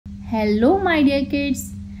Hello my dear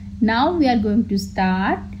kids. Now we are going to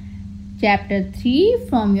start chapter 3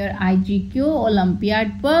 from your IGQ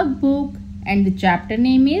Olympiad workbook, and the chapter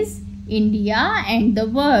name is India and the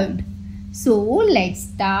World. So let's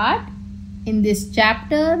start. In this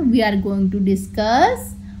chapter we are going to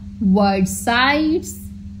discuss world sites,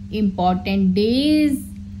 important days,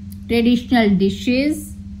 traditional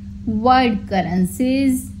dishes, world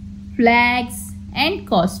currencies, flags and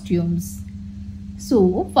costumes.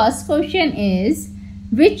 So first question is,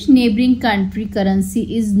 which neighboring country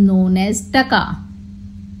currency is known as taka?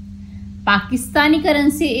 Pakistani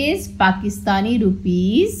currency is Pakistani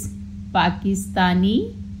rupees.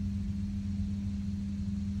 Pakistani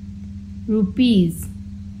rupees.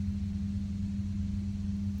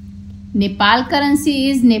 Nepal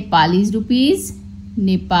currency is Nepalese rupees.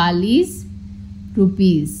 Nepalese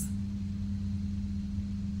rupees.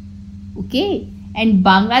 Okay, and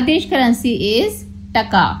Bangladesh currency is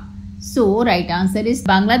taka. So right answer is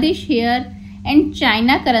Bangladesh here, and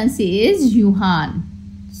China currency is yuan.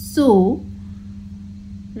 So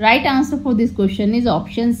right answer for this question is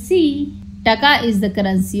option C. Taka is the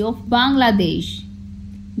currency of Bangladesh.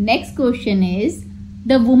 Next question is,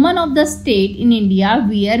 the women of the state in India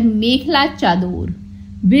wear mekhla chador.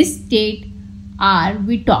 Which state are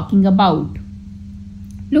we talking about?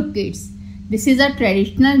 Look kids, this is a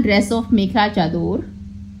traditional dress of mekhla chador.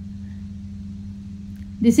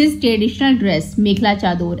 This is traditional dress mekhla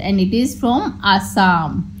chador and it is from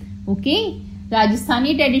Assam. Okay,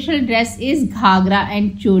 Rajasthani traditional dress is ghagra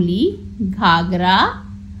and choli. Ghagra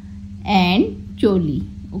and choli.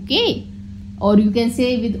 Okay, or you can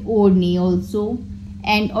say with odni also.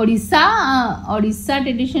 And Odisha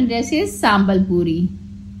traditional dress is sambal puri.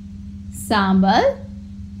 Sambal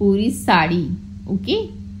puri sari.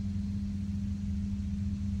 Okay,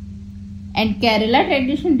 and Kerala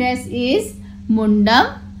traditional dress is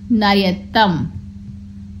Mundam Nariyattam.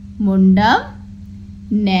 Mundam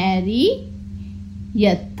Nariyattam.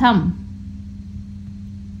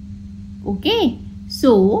 Okay,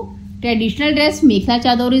 so traditional dress mekhla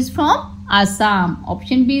chador is from Assam.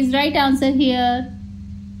 Option B is right answer here.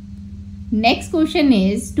 Next question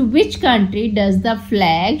is, to which country does the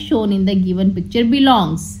flag shown in the given picture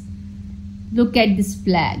belongs? Look at this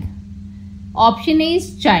flag. Option A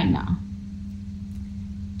is China.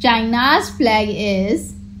 China's flag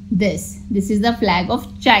is this. This is the flag of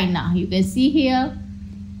China. You can see here.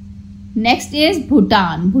 Next is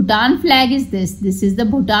Bhutan. Bhutan flag is this. This is the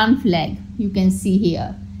Bhutan flag. You can see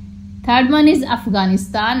here. Third one is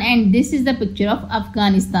Afghanistan, and this is the picture of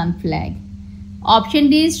Afghanistan flag. Option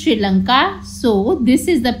D is Sri Lanka. So this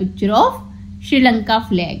is the picture of Sri Lanka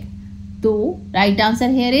flag. So right answer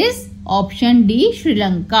here is option D, Sri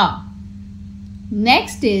Lanka.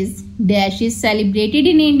 Next is, dash is celebrated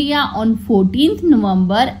in India on 14th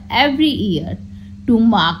November every year to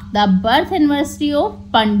mark the birth anniversary of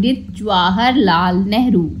Pandit Jawaharlal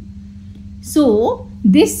Nehru. So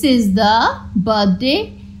this is the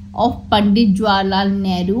birthday of Pandit Jawaharlal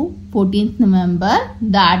Nehru, 14th November,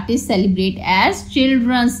 that is celebrated as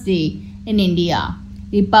Children's Day in India.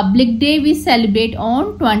 Republic Day we celebrate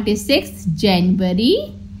on 26th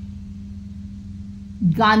January.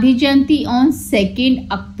 Gandhi Jayanti on 2nd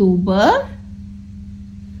October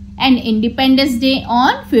and Independence Day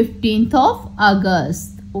on 15th of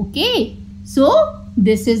August. Okay, so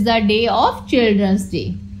this is the day of Children's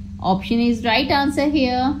Day. Option is right answer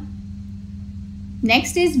here.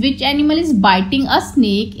 Next is, which animal is biting a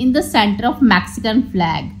snake in the center of Mexican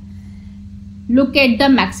flag? Look at the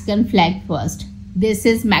Mexican flag first. This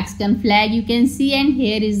is Mexican flag you can see, and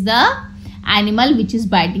here is the animal which is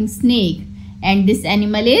biting snake. And this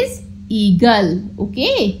animal is eagle.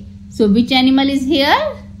 Okay, so which animal is here?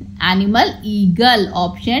 Animal eagle.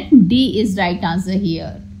 Option D is right answer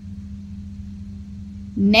here.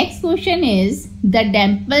 Next question is, the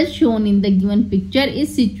temple shown in the given picture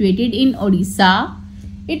is situated in Odisha.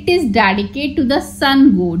 It is dedicated to the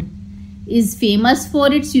sun god. Is famous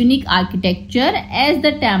for its unique architecture as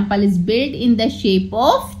the temple is built in the shape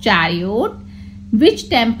of chariot. Which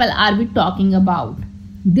temple are we talking about?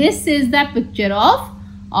 This is the picture of,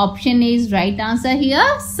 option A is right answer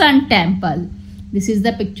here, Sun Temple. This is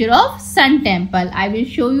the picture of Sun Temple. I will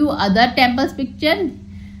show you other temples picture.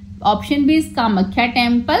 Option B is Kamakhya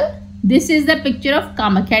Temple. This is the picture of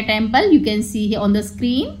Kamakhya Temple. You can see here on the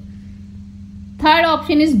screen. Third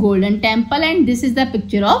option is Golden Temple, and this is the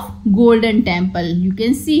picture of Golden Temple. You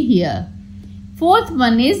can see here. Fourth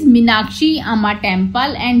one is Meenakshi Amma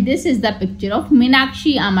Temple, and this is the picture of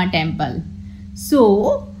Meenakshi Amma Temple.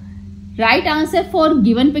 So right answer for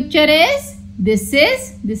given picture is this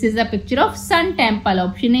is the picture of Sun Temple.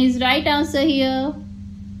 Option A is right answer here.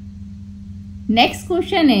 Next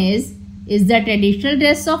question is the traditional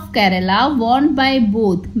dress of Kerala worn by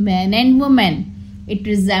both men and women? It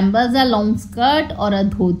resembles a long skirt or a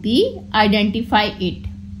dhoti. Identify it.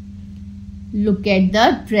 Look at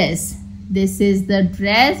the dress. This is the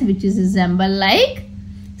dress which is resemble like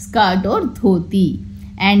skirt or dhoti,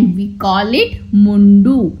 and we call it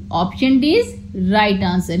mundu. Option D is right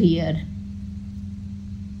answer here.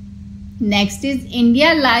 Next is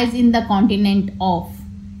India lies in the continent of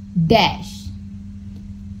dash.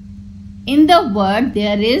 In the world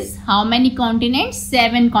there is how many continents?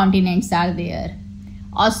 7 continents are there.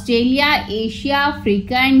 Australia, Asia,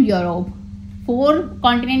 Africa and Europe. 4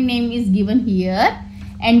 continent name is given here,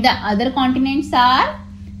 and the other continents are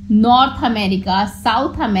North America,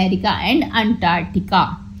 South America and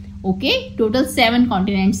Antarctica. Okay, total 7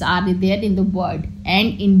 continents are there in the world,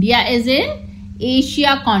 and India is in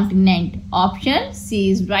Asia continent. Option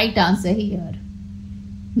C is right answer here.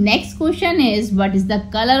 Next question is what is the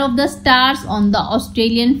color of the stars on the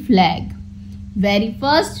Australian flag? Very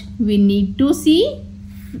first we need to see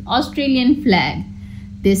Australian flag.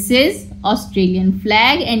 This is Australian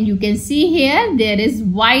flag, and you can see here there is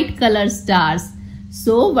white color stars.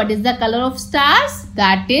 So what is the color of stars?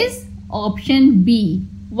 That is option B,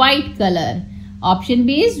 white color. Option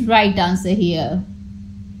B is right answer here.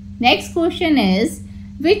 Next question is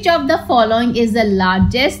which of the following is the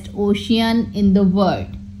largest ocean in the world?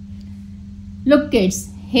 Look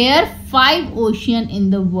kids, here 5 ocean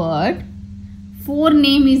in the world. 4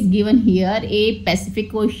 name is given here. A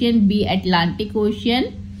Pacific Ocean, B Atlantic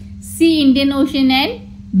Ocean, C Indian Ocean and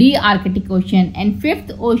D Arctic Ocean, and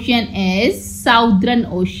 5th ocean is Southern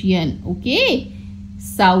Ocean. Okay,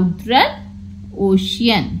 Southern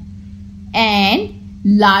Ocean. And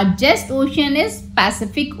largest ocean is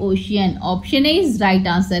Pacific Ocean. Option A is right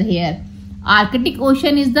answer here. Arctic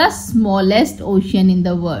Ocean is the smallest ocean in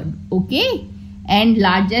the world. Okay, and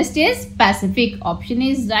largest is Pacific. Option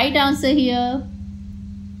is right answer here.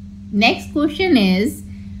 Next question is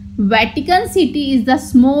Vatican City is the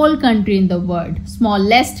small country in the world,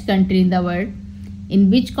 smallest country in the world. In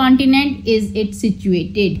which continent is it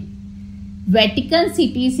situated? Vatican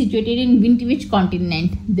City is situated in which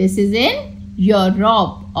continent? This is in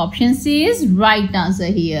Europe. Option C is right answer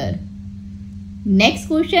here. Next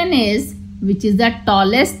question is which is the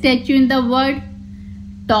tallest statue in the world?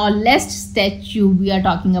 Tallest statue we are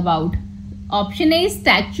talking about. Option A is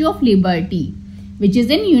Statue of Liberty, which is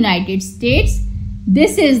in United States.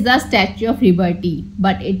 This is the Statue of Liberty,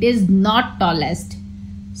 but it is not tallest.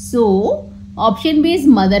 So option B is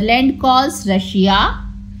Motherland calls Russia.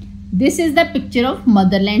 This is the picture of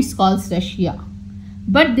Motherland calls Russia,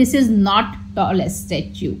 but this is not tallest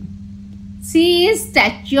statue. C is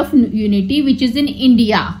Statue of Unity, which is in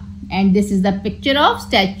India, and this is the picture of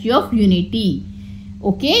Statue of Unity.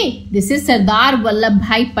 Okay, this is Sardar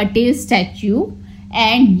Vallabhbhai Patel statue,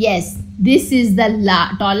 and yes, this is the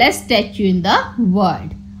tallest statue in the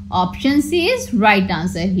world. Option C is right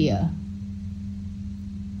answer here.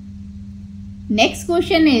 Next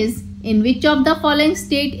question is in which of the following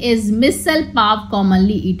state is misal pav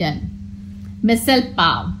commonly eaten? Misal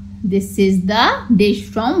pav. This is the dish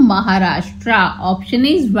from Maharashtra. Option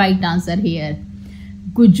is right answer here.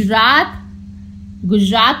 Gujarat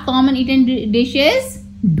common eaten dish is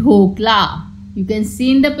dhokla. You can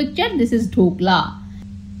see in the picture, this is dhokla.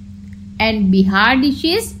 And Bihar dish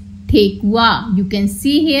is thekua. You can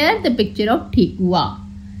see here the picture of thekua.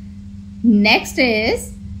 Next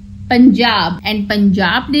is Punjab, and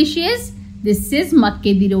Punjab dish is, this is makke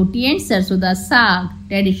di roti and sarson da saag,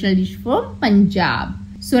 traditional dish from Punjab.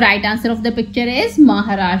 So right answer of the picture is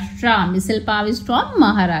Maharashtra. Misal pav is from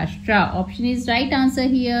Maharashtra. Option is right answer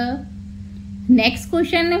here. Next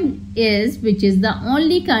question is which is the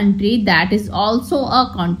only country that is also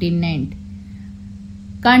a continent?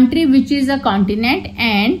 Country which is a continent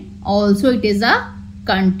and also it is a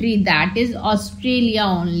country, that is Australia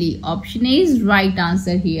only. Option A is right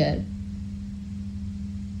answer here.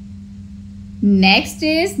 Next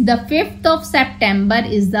is the 5th of September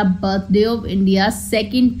is the birthday of India's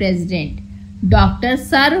second president, Dr.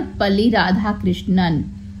 Sarvepalli Radhakrishnan.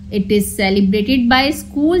 It is celebrated by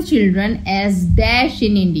school children as dash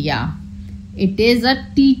in India. It is a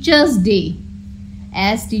Teachers' Day.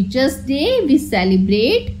 As Teachers' Day, we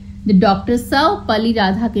celebrate the Dr. Sarvepalli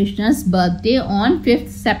Radhakrishnan's birthday on 5th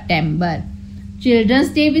September. Children's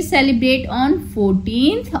Day we celebrate on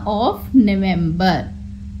 14th of November.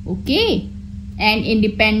 Okay. And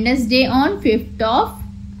Independence Day on 5th of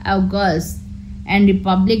August. And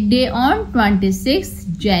Republic Day on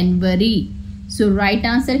 26th January. So right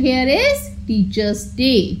answer here is Teachers'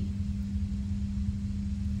 Day.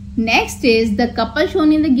 Next is the couple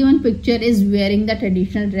shown in the given picture is wearing the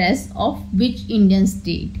traditional dress of which Indian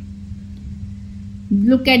state?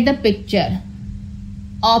 Look at the picture.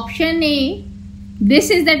 Option A,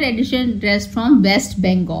 this is the traditional dress from West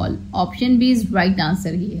Bengal. Option B is right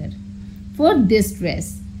answer here. For this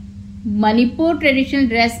dress, Manipur traditional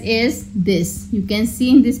dress is this. You can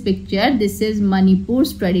see in this picture, this is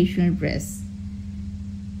Manipur's traditional dress.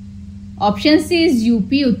 Option C is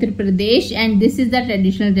UP, Uttar Pradesh, and this is the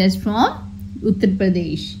traditional dress from Uttar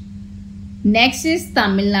Pradesh. Next is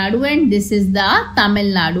Tamil Nadu, and this is the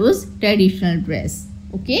Tamil Nadu's traditional dress.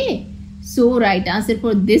 Okay. So right answer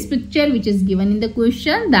for this picture which is given in the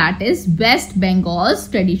question, that is West Bengal's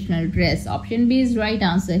traditional dress. Option B is right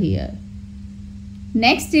answer here.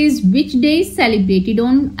 Next is which day is celebrated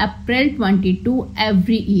on April 22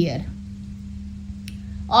 every year?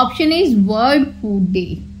 Option A is World Food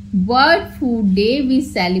Day. World Food Day we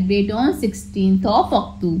celebrate on 16th of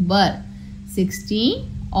October. 16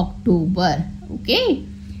 October. Okay.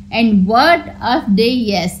 And World Earth Day,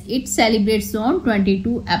 yes, it celebrates on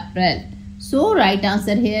 22 April. So right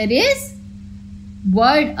answer here is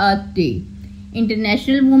World Earth Day.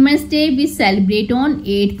 International Women's Day we celebrate on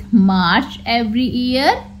 8th March every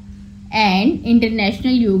year. And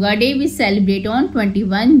International Yoga Day we celebrate on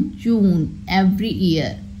 21 June every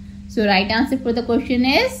year. So right answer for the question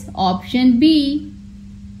is option B.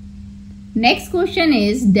 Next question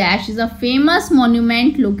is dash is a famous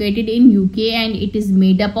monument located in UK and it is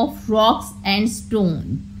made up of rocks and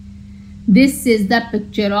stone. This is the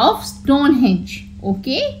picture of Stonehenge.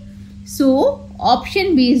 Okay. So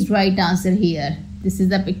option B is right answer here. This is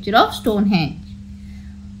the picture of Stonehenge.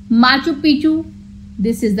 Machu Picchu.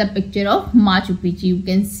 This is the picture of Machu Picchu. You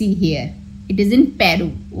can see here. It is in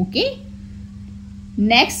Peru. Okay.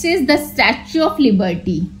 Next is the Statue of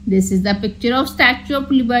Liberty. This is the picture of Statue of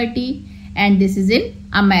Liberty and this is in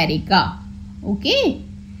America. Okay.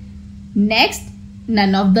 Next,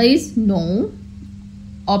 none of these, no.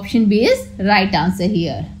 Option B is right answer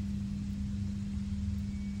here.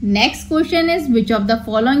 Next question is which of the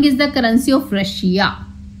following is the currency of Russia?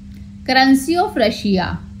 Currency of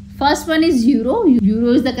Russia. First one is Euro.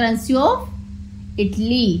 Euro is the currency of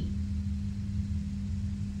Italy.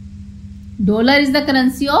 Dollar is the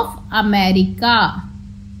currency of America.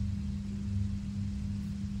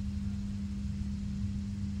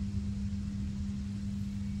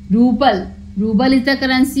 Ruble. Ruble is the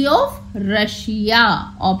currency of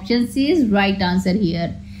Russia. Option C is right answer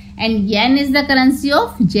here. And yen is the currency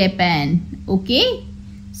of Japan. Okay.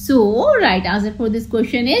 So right answer for this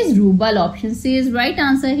question is ruble. Option C is right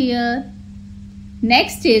answer here.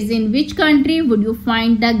 Next is in which country would you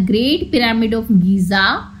find the Great Pyramid of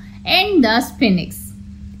Giza and the Sphinx?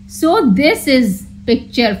 So this is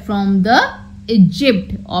picture from the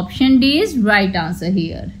Egypt. Option D is right answer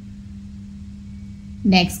here.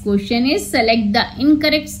 Next question is select the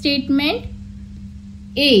incorrect statement.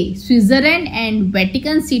 A. Switzerland and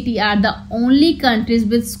Vatican City are the only countries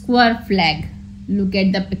with square flag. Look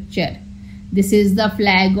at the picture. This is the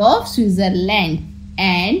flag of Switzerland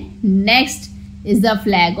and next is the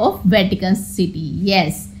flag of Vatican City.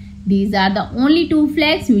 Yes. These are the only two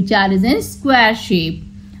flags which are in square shape.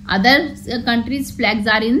 Other countries' flags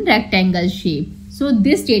are in rectangle shape. So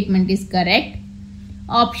this statement is correct.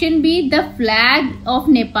 Option B, the flag of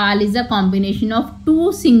Nepal is a combination of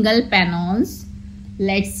two single pennons.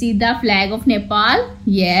 Let's see the flag of Nepal.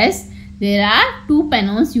 Yes, there are two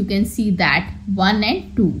pennons. You can see that 1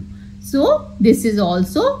 and 2. So this is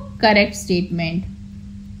also correct statement.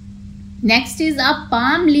 Next is a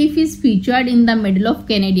palm leaf is featured in the middle of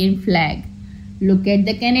Canadian flag. Look at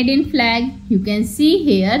the Canadian flag. You can see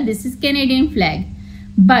here this is Canadian flag.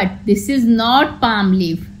 But this is not palm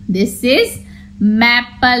leaf. This is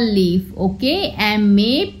maple leaf. Okay.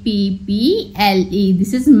 M-A-P-P-L-E.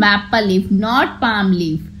 This is maple leaf, not palm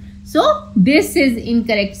leaf. So this is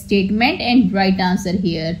incorrect statement and right answer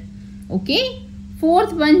here. Okay.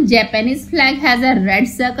 Fourth one, Japanese flag has a red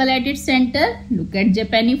circle at its center. Look at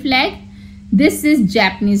Japanese flag. This is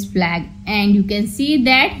Japanese flag and you can see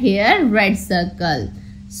that here red circle.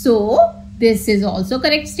 So this is also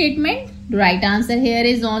correct statement. The right answer here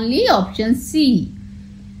is only option C.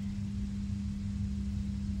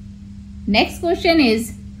 Next question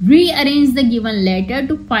is rearrange the given letter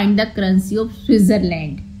to find the currency of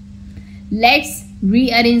Switzerland. Let's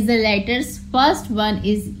rearrange the letters. First one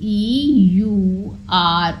is E-U-R-O,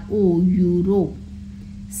 euro.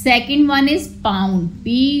 Second one is pound,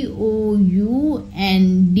 P-O-U-N-D.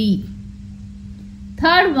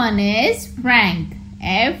 Third one is franc,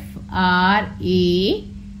 F-R-A-N-C.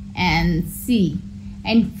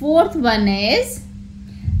 And fourth one is,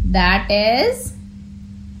 that is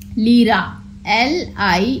Lira,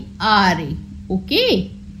 L-I-R-A.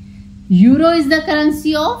 Okay. Euro is the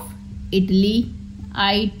currency of Italy,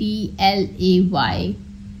 I-T-L-A-Y.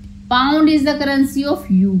 Pound is the currency of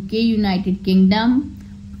UK, United Kingdom.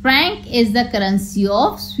 Franc is the currency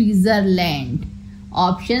of Switzerland.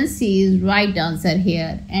 Option C is right answer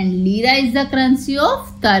here. And Lira is the currency of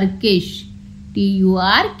Turkish,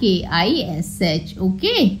 Turkish.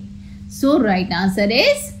 Okay. So right answer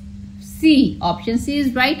is C. Option C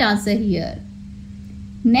is right answer here.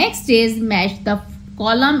 Next is match the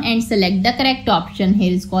column and select the correct option.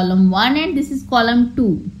 Here is column 1 and this is column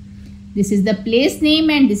 2. This is the place name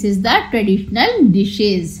and this is the traditional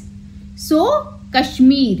dishes. So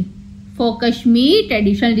Kashmir. For Kashmir,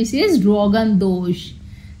 traditional dish is Rogan Josh.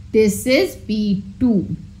 This is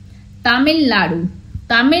P2. Tamil Nadu.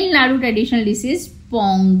 Tamil Nadu traditional dish is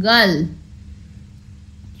Pongal.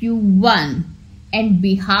 Q1. And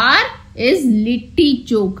Bihar is Litti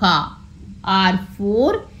Chokha.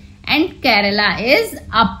 R4. And Kerala is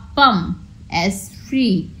Appam.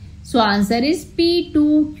 S3. So answer is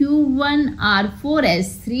P2, Q1, R4,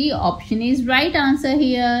 S3. Option is right answer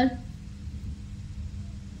here.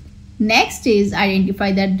 Next is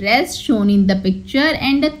identify the dress shown in the picture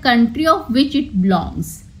and the country of which it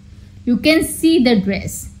belongs. You can see the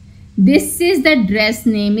dress. This is the dress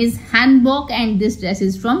name is hanbok and this dress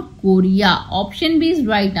is from Korea. Option B is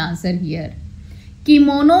right answer here.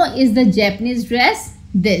 Kimono is the Japanese dress.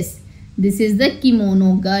 This is the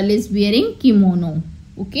kimono. Girl is wearing kimono.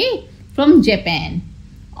 Okay, from Japan.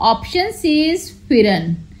 Option C is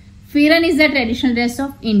Firan. Firan is the traditional dress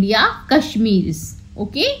of India, Kashmir's.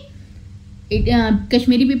 Okay,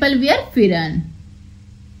 Kashmiri people wear Firan.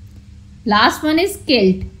 Last one is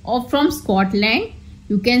kilt or from Scotland.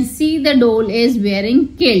 You can see the doll is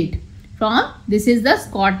wearing kilt from this is the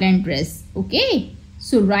Scotland dress. Okay,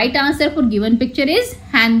 so right answer for given picture is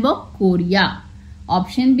hanbok, Korea.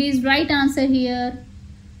 Option B is right answer here.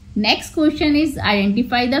 Next question is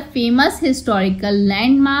identify the famous historical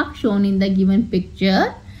landmark shown in the given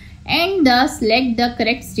picture and select the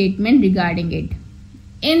correct statement regarding it.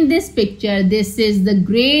 In this picture, this is the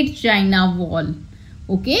Great China Wall.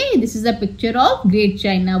 Okay, this is a picture of Great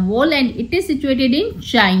China Wall and it is situated in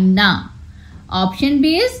China. Option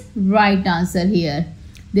B is right answer here.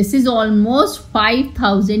 This is almost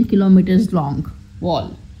 5,000 kilometers long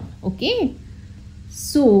wall. Okay.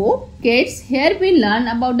 So kids, here we learn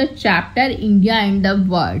about the chapter India and the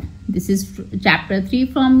World. This is chapter 3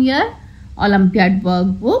 from your Olympiad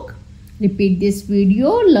workbook. Repeat this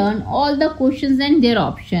video, learn all the questions and their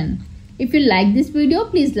option. If you like this video,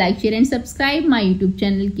 please like, share and subscribe my YouTube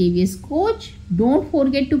channel KVS Coach. Don't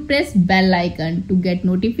forget to press bell icon to get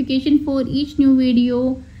notification for each new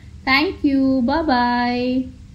video. Thank you. Bye-bye.